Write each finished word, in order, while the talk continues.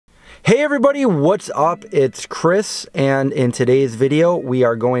Hey everybody, what's up? It's Chris, and in today's video we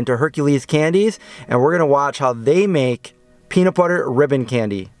are going to Hercules Candies and we're gonna watch how they make peanut butter ribbon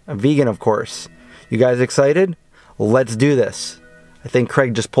candy. Vegan, of course. You guys excited? Let's do this. I think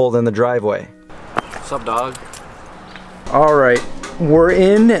Craig just pulled in the driveway. What's up, dog? Alright, we're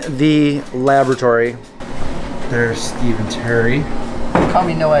in the laboratory. There's Steve and Terry. Call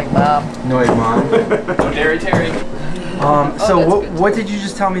me No Egg Mom. No Egg Mom. No dairy, Terry. So what did you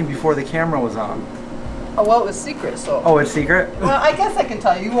just tell me before the camera was on? Oh, well, it was secret, so. Oh, it's secret? Well, I guess I can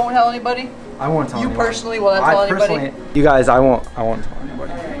tell you. You won't tell anybody? I won't tell anybody. You personally will not tell anybody? You guys, I won't tell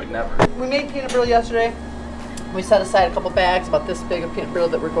anybody. I would never. We made peanut brittle yesterday. We set aside a couple bags, about this big of peanut brittle,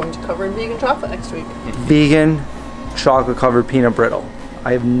 that we're going to cover in vegan chocolate next week. Vegan chocolate covered peanut brittle.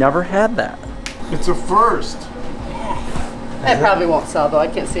 I have never had that. It's a first. That probably won't sell, though. I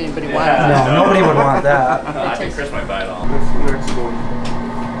can't see anybody wanting it. No, nobody would want that. I think Chris might buy it all. That's the next one.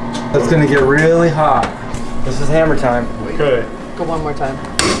 It's gonna get really hot. This is hammer time. Okay. Go one more time.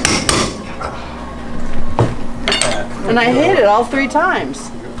 And I hit it all 3 times.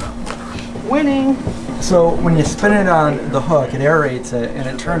 Winning. So when you spin it on the hook, it aerates it, and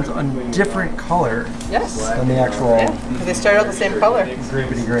it turns a different color Yes. than the actual Yeah, because they start out the same color.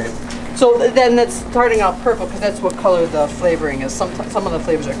 grapey grape. So then it's starting out purple, because that's what color the flavoring is. Some of the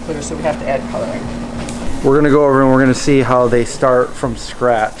flavors are clear, so we have to add coloring. We're gonna go over and we're gonna see how they start from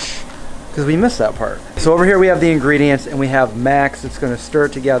scratch, because we missed that part. So over here we have the ingredients, and we have Max that's gonna stir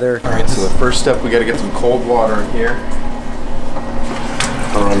it together. All right, so the first step, we got to get some cold water in here.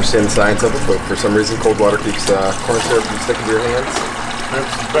 I don't understand the science of it, but for some reason cold water keeps corn syrup from sticking to your hands.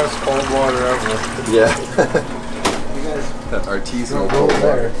 That's the best cold water ever. Yeah. That artisanal cold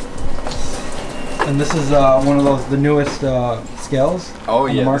water. And this is one of those, the newest scales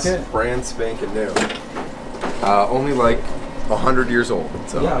on the market. Brand spanking new. Only like 100 years old.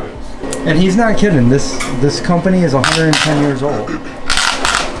 So. Yeah. And he's not kidding. This company is 110 years old.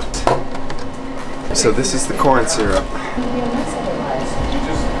 So this is the corn syrup.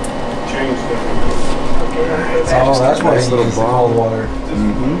 Oh, that's why nice he little uses the ball. cold water.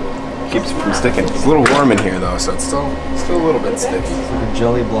 Mm-hmm. Keeps it from sticking. It's a little warm in here though, so it's still a little bit sticky. It's like a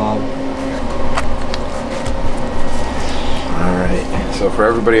jelly blob. All right. So for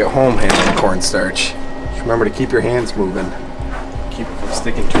everybody at home handling cornstarch, just remember to keep your hands moving. Keep it from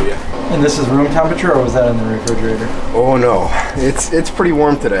sticking to you. And this is room temperature, or was that in the refrigerator? Oh no, it's pretty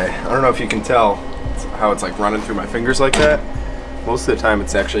warm today. I don't know if you can tell how it's like running through my fingers like that. Most of the time,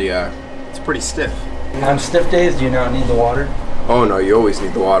 it's actually it's pretty stiff. On stiff days, do you not need the water? Oh no, you always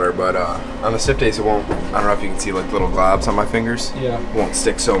need the water, but on the stiff days it won't. I don't know if you can see like little globs on my fingers. Yeah. It won't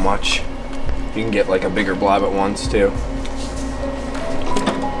stick so much. You can get like a bigger blob at once too.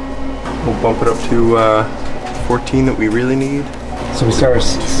 We'll bump it up to 14 that we really need. So we start with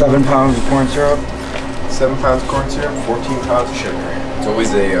 7 pounds of corn syrup. 7 pounds of corn syrup, 14 pounds of sugar. It's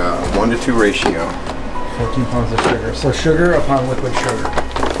always a 1 to 2 ratio. 14 pounds of sugar. So sugar upon liquid sugar.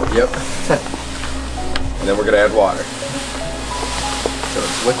 Yep. And then we're gonna add water. So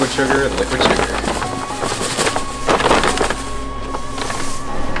it's liquid sugar and liquid sugar.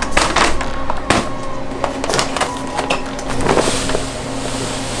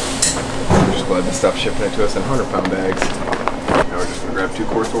 We're just glad to stop shipping it to us in 100-pound bags. Now we're just gonna grab 2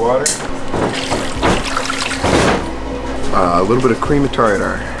 quarts of water. A little bit of cream of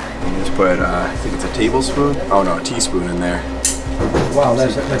tartar. And just put, I think it's a tablespoon. Oh no, a teaspoon in there. Wow,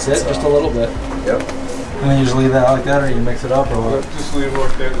 that's it? Just a little bit? Yep. And then you just leave that like that, or you mix it up, or what? Just leave it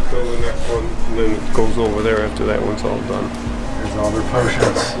like that until the next one, and then it goes over there after that one's all done. There's all their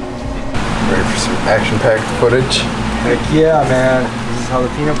potions. Ready for some action-packed footage? Heck yeah, man. This is how the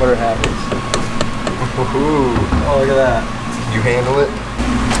peanut butter happens. Oh, look at that. You handle it?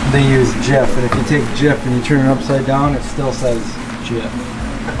 They use Jif, and if you take Jif and you turn it upside down, it still says Jif.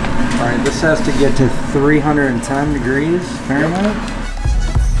 Alright, this has to get to 310 degrees Fahrenheit.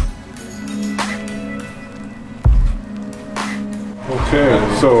 Okay,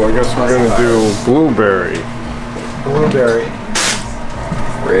 so I guess we're gonna do blueberry. Blueberry.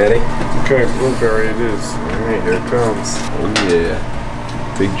 Ready? Okay, blueberry it is. Alright, here it comes. Oh yeah.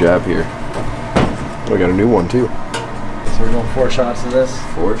 Big job here. We got a new one too. So we're doing 4 shots of this.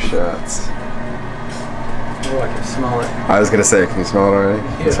 4 shots. Oh, I can smell it. I was gonna say, can you smell it already?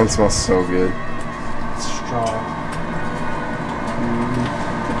 Yeah. This one smells so good. It's strong.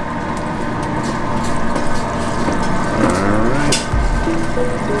 Alright.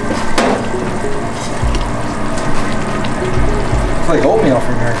 It's like oatmeal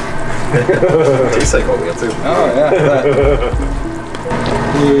from here. Tastes like oatmeal too. Oh yeah.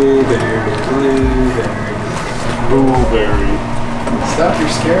 Blueberry, blueberry. Blueberry. Stop, you're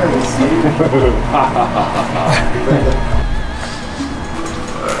scaring me, Steve.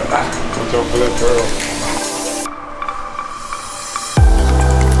 Watch out for that turtle.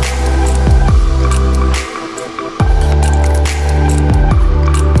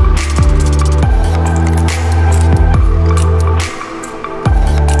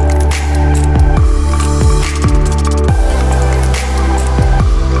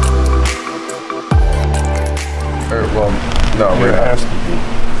 No, It has to be.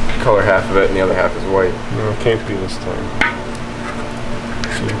 color half of it and the other half is white. No, it can't be this time.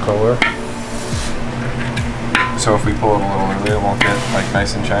 Same color. So if we pull it a little early, it won't get like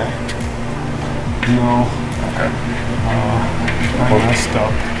nice and shiny? No. Okay. I messed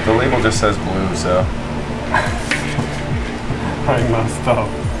up. The label just says blue, so. I messed up.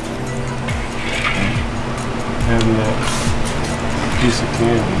 And that piece of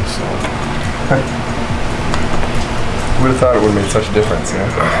candy, so. Who would have thought it would have made such a difference, you know?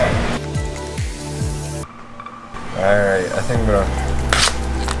 Alright, I think I'm gonna...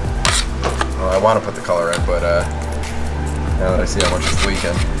 Well, I want to put the color in, but now that I see how much it's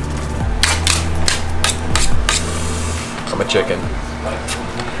leaking. I'm a chicken.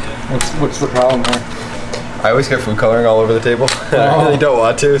 What's the problem there? I always get food coloring all over the table. I really don't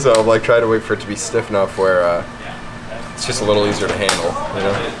want to, so I'm like trying to wait for it to be stiff enough where it's just a little easier to handle, you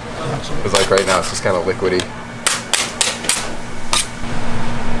know? Because like right now it's just kind of liquidy.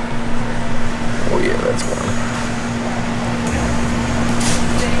 Oh yeah, that's one.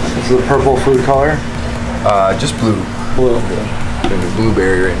 This is the purple food color? Just blue. Blue. Maybe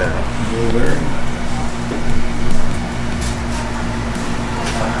blueberry right now. Blueberry.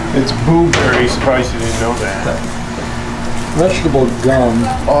 It's blueberry, surprised you didn't know that. Vegetable gum.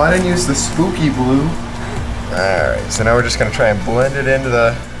 Oh, I didn't use the spooky blue. Alright, so now we're just going to try and blend it into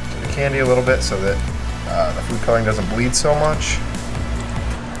the candy a little bit so that the food coloring doesn't bleed so much.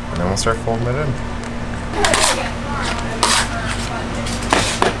 And then we'll start folding it in.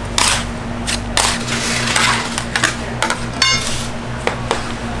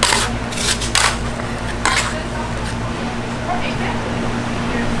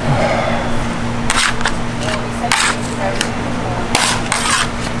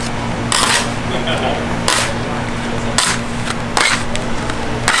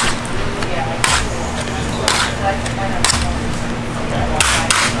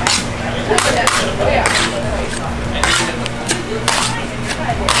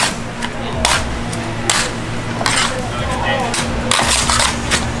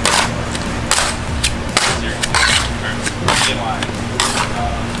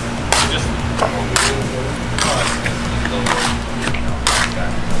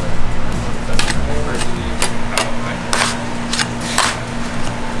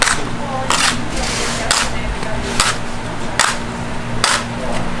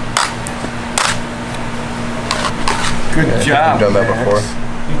 Good job. You've done that before?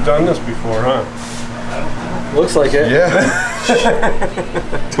 You've done this before, huh? Looks like it. Yeah.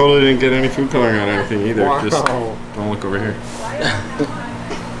 Totally didn't get any food coloring on anything either. Wow. Just don't look over here.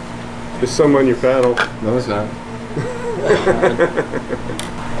 There's some on your paddle. No, it's not.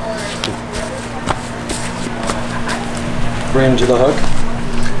 Bring it to the hook.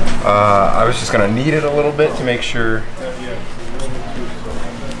 I was just gonna knead it a little bit to make sure.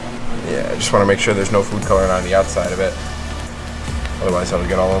 Yeah, I just want to make sure there's no food coloring on the outside of it. Otherwise, that'll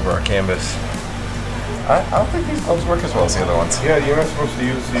get all over our canvas. I don't think these gloves work as well as the other ones. Yeah, you're not supposed to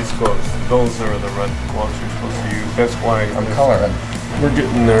use these gloves. Those are the red gloves you're supposed to use. That's why I'm coloring. we're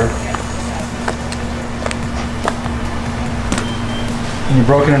getting there. And you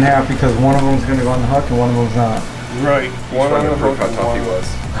broke it in half because one of them's going to go on the hook and one of them's not. Right. One on the hook how and tough he one, was.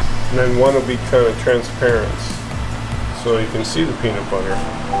 and then one will be kind of transparent, so you can see the peanut butter.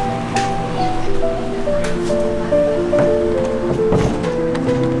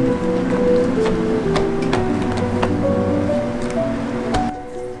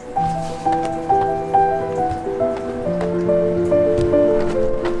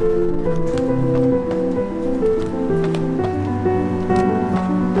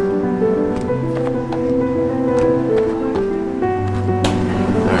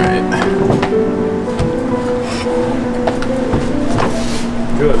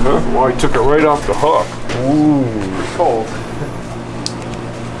 Good, huh? Well, I took it right off the hook. Ooh, cold.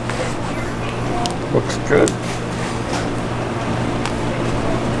 Looks good.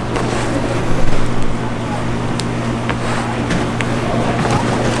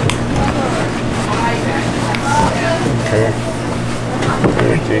 Okay.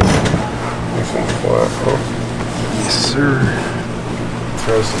 Okay. Nice and flat, huh? Yes, sir.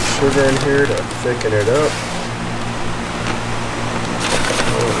 Throw some sugar in here to thicken it up.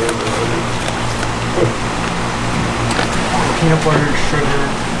 peanut butter, sugar.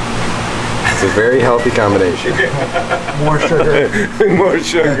 It's a very healthy combination. More sugar. More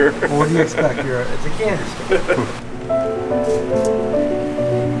sugar. Well, what do you expect? It's a candy store.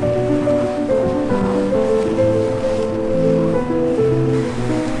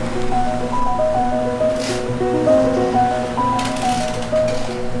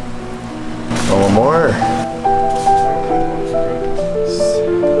 A little more.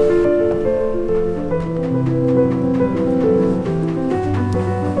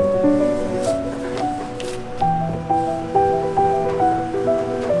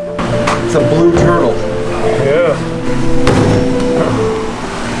 It's a blue turtle. Yeah.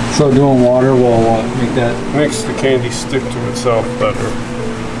 So doing water will make that. Makes the candy stick to itself better.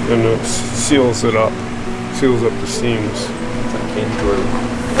 And it seals it up. Seals up the seams. It's like candy turtle.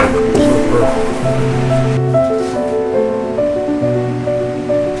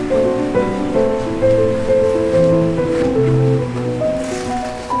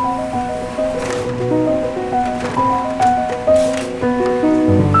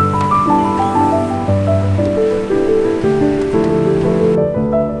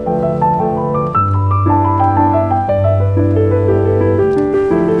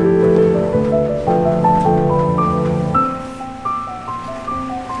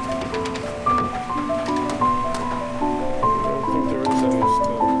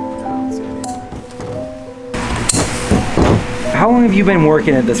 How long have you been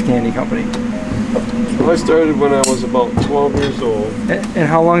working at this candy company? I started when I was about 12 years old. And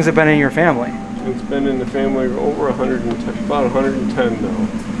how long has it been in your family? It's been in the family over 110, about 110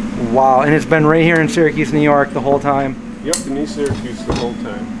 now. Wow, and it's been right here in Syracuse, New York the whole time? Yep, in East Syracuse the whole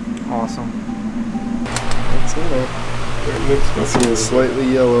time. Awesome. That's it. Very mixed I up. see a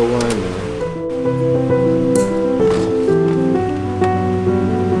slightly yellow line there.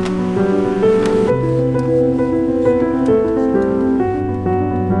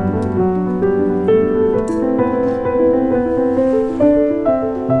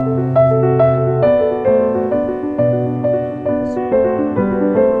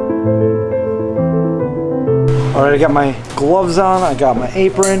 All right, I got my gloves on. I got my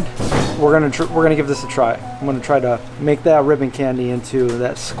apron. We're gonna give this a try. I'm gonna try to make that ribbon candy into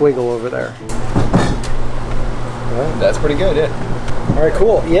that squiggle over there. That's pretty good, yeah. All right,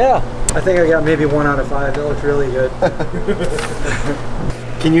 cool. Yeah, I think I got maybe 1 out of 5. That looks really good.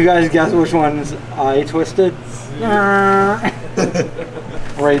 Can you guys guess which one's I twisted?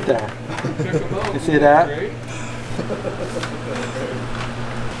 Right there. You see that?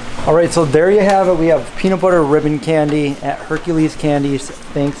 All right, so there you have it. We have peanut butter ribbon candy at Hercules Candies.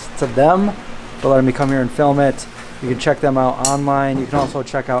 Thanks to them for letting me come here and film it. You can check them out online. You can also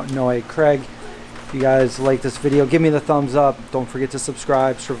check out Noah Craig. If you guys like this video, give me the thumbs up. Don't forget to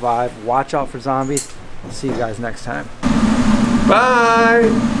subscribe, survive, watch out for zombies. I'll see you guys next time.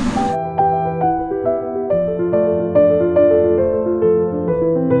 Bye!